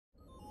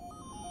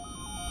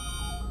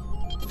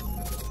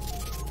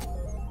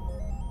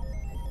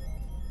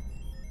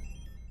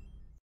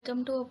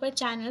Welcome to our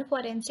channel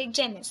Forensic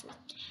Genesis.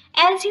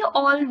 As you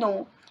all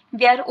know,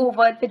 we are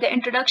over with the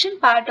introduction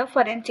part of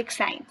forensic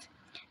science.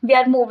 We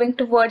are moving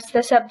towards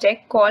the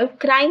subject called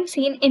crime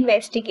scene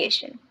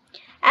investigation.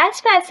 As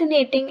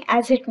fascinating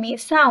as it may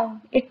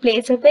sound, it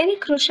plays a very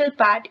crucial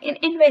part in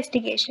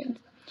investigations.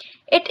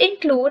 It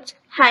includes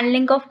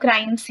handling of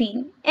crime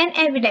scene and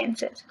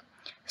evidences.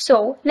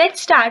 So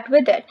let's start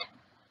with it.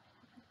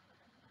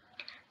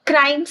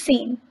 Crime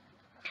scene,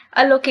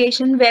 a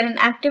location where an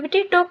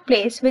activity took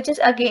place which is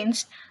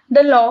against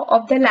the law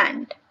of the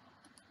land.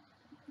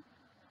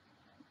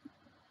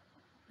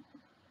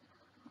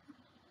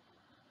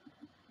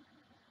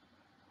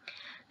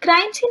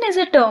 Crime scene is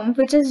a term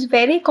which is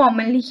very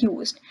commonly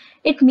used.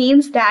 It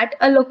means that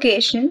a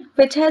location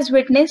which has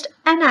witnessed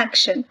an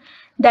action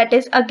that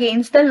is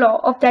against the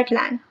law of that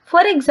land.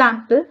 For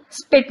example,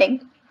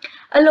 spitting.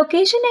 A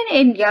location in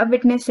India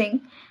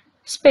witnessing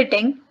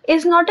spitting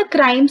is not a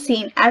crime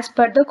scene as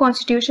per the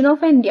Constitution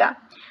of India,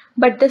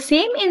 but the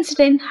same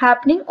incident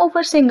happening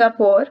over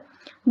Singapore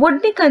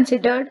would be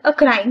considered a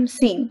crime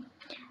scene,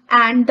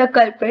 and the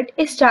culprit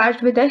is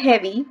charged with a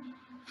heavy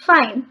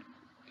fine.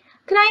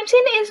 Crime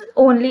scene is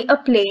only a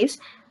place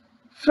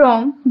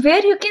from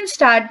where you can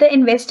start the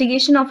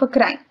investigation of a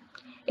crime.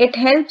 It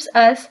helps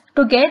us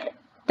to get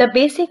the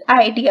basic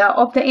idea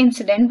of the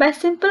incident by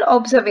simple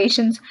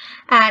observations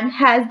and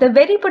has the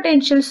very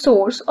potential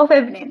source of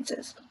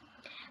evidences.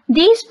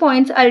 These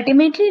points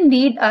ultimately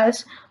lead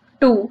us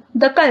to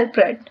the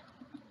culprit.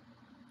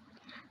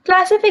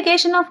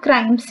 Classification of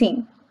crime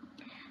scene.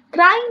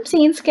 Crime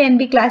scenes can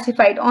be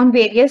classified on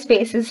various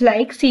bases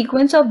like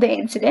sequence of the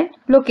incident,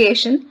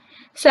 location,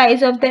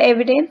 size of the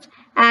evidence,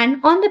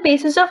 and on the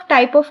basis of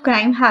type of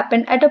crime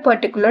happened at a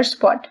particular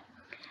spot.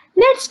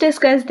 Let's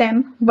discuss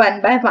them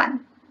one by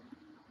one.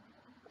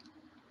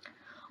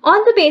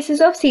 On the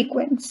basis of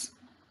sequence,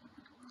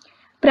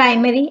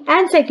 primary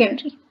and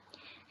secondary.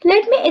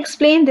 Let me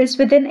explain this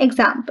with an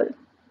example.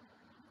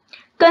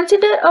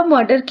 Consider a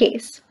murder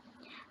case.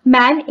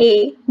 Man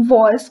A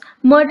was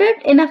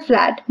murdered in a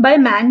flat by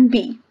man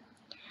B.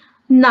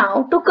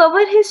 Now, to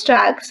cover his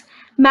tracks,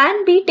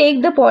 man B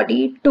take the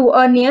body to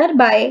a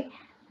nearby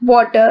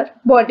water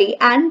body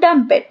and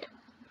dump it.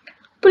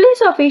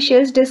 Police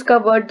officials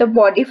discovered the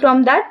body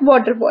from that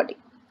water body.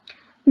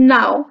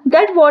 Now,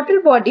 that water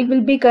body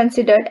will be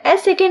considered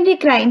as secondary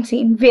crime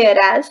scene,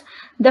 whereas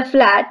the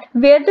flat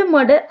where the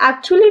murder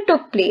actually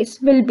took place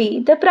will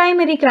be the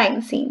primary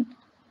crime scene.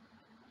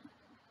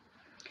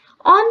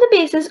 On the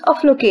basis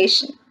of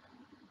location,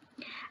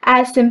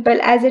 as simple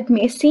as it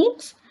may seem,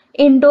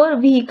 indoor,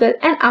 vehicle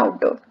and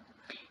outdoor.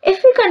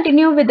 If we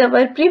continue with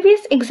our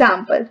previous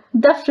example,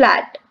 the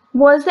flat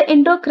was the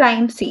indoor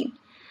crime scene.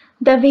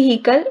 The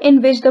vehicle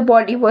in which the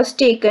body was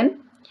taken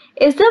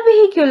is the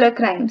vehicular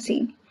crime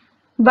scene,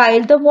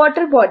 while the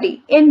water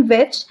body in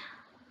which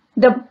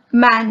the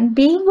man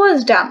B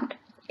was dumped,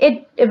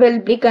 it will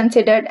be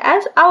considered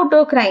as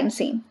outdoor crime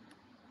scene.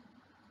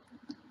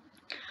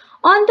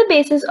 On the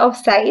basis of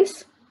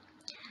size,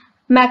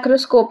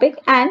 macroscopic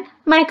and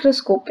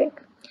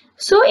microscopic.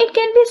 So it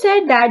can be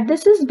said that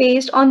this is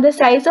based on the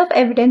size of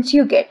evidence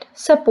you get.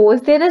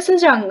 Suppose there is a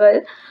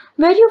jungle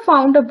where you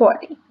found a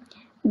body.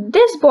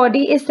 This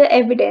body is the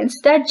evidence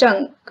that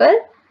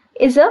jungle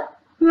is a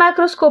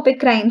macroscopic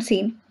crime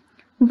scene.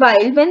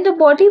 While when the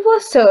body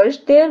was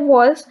searched, there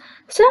was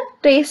some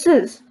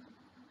traces,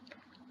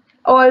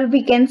 or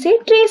we can say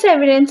trace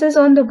evidences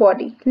on the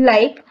body,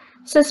 like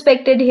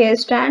suspected hair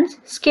strands,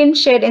 skin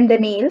shed in the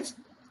nails,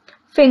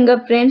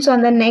 fingerprints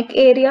on the neck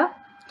area.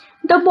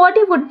 The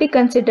body would be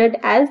considered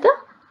as the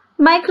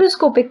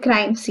microscopic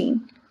crime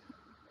scene.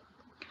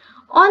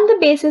 On the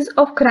basis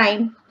of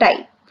crime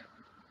type.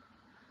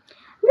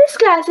 This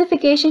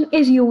classification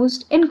is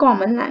used in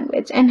common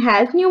language and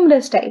has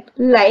numerous types.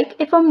 Like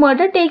if a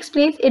murder takes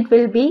place, it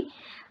will be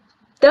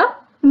the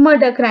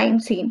murder crime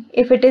scene.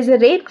 If it is a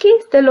rape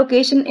case, the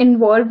location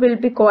involved will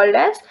be called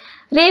as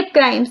rape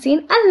crime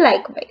scene and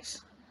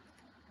likewise.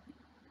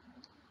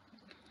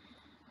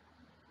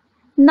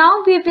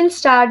 Now we will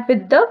start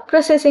with the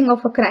processing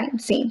of a crime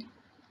scene.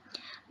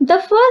 The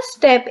first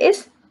step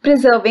is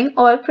preserving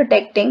or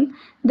protecting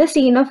the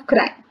scene of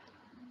crime.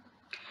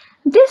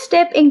 This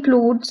step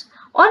includes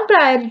on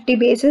priority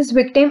basis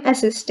victim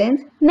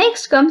assistance.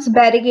 Next comes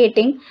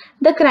barricading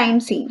the crime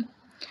scene,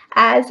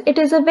 as it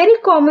is a very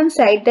common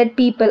sight that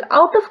people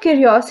out of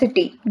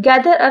curiosity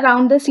gather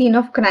around the scene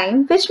of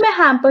crime, which may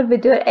hamper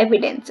with your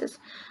evidences.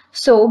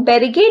 So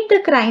barricade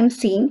the crime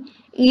scene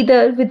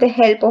either with the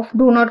help of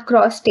do not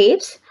cross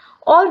tapes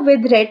or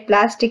with red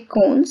plastic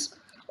cones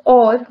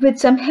or with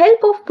some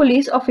help of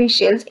police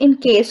officials in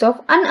case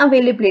of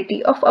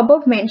unavailability of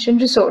above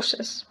mentioned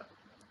resources.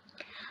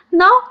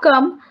 Now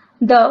come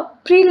the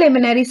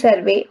preliminary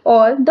survey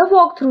or the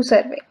walkthrough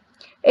survey.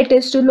 It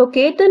is to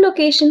locate the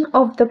location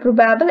of the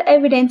probable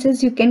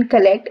evidences you can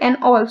collect and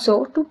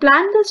also to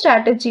plan the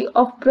strategy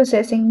of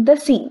processing the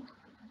scene.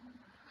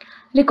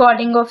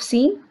 Recording of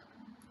scene,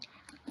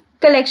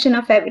 collection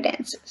of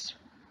evidences.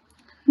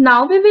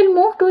 Now we will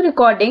move to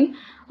recording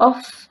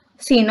of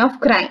scene of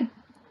crime.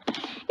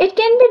 It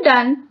can be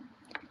done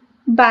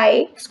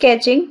by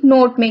sketching,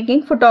 note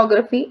making,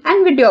 photography,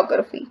 and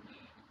videography.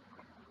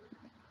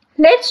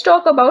 Let's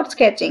talk about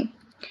sketching.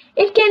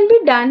 It can be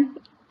done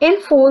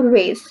in 4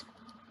 ways.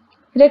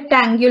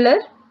 Rectangular.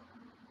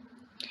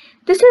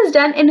 This is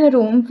done in a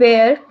room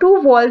where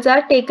 2 walls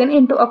are taken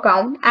into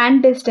account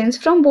and distance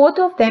from both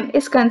of them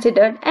is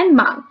considered and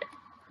marked.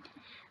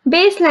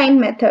 Baseline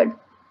method.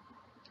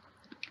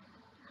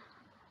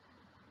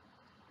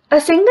 A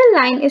single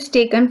line is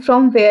taken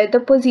from where the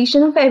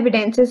position of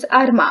evidences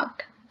are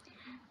marked.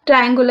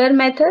 Triangular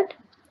method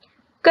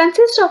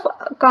consists of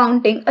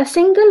counting a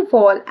single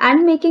wall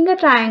and making a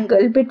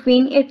triangle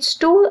between its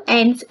 2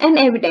 ends and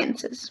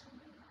evidences.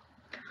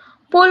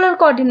 Polar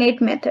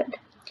coordinate method.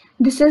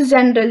 This is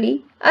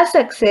generally a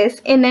success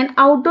in an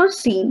outdoor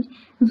scene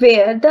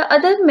where the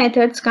other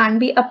methods can't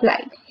be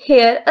applied.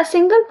 Here, a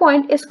single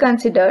point is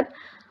considered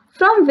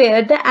from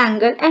where the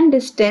angle and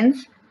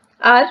distance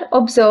are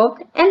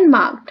observed and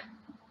marked.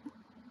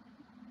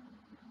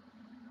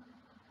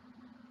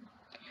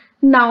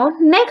 Now,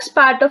 next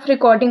part of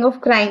recording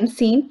of crime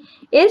scene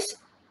is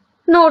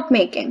note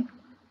making.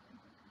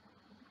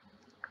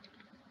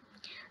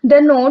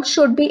 The note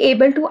should be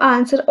able to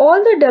answer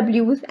all the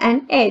W's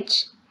and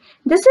H.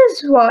 This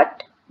is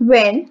what,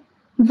 when,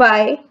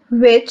 why,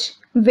 which,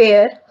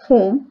 where,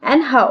 whom,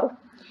 and how.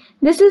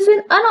 This is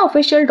an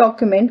unofficial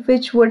document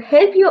which would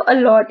help you a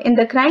lot in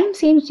the crime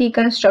scene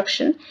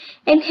reconstruction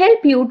and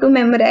help you to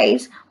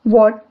memorize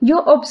what you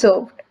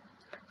observed.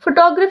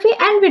 Photography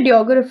and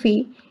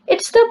videography,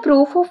 it's the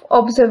proof of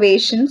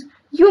observations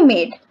you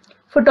made.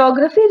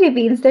 Photography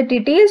reveals the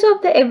details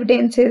of the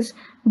evidences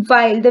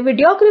while the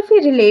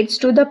videography relates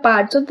to the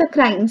parts of the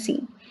crime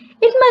scene.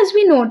 It must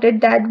be noted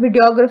that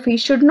videography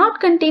should not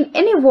contain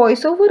any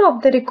voiceover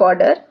of the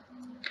recorder.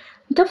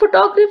 The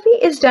photography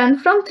is done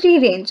from 3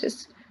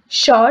 ranges: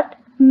 short,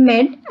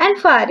 mid, and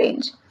far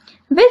range,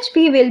 which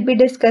we will be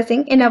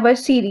discussing in our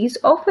series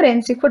of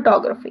forensic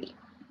photography.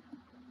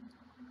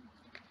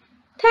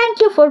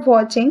 Thank you for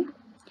watching.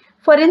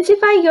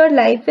 Forensify your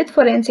life with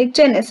Forensic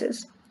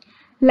Genesis.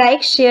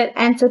 Like, share,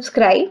 and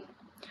subscribe.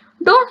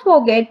 Don't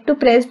forget to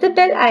press the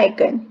bell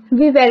icon.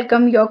 We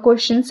welcome your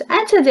questions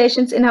and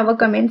suggestions in our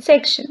comment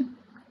section.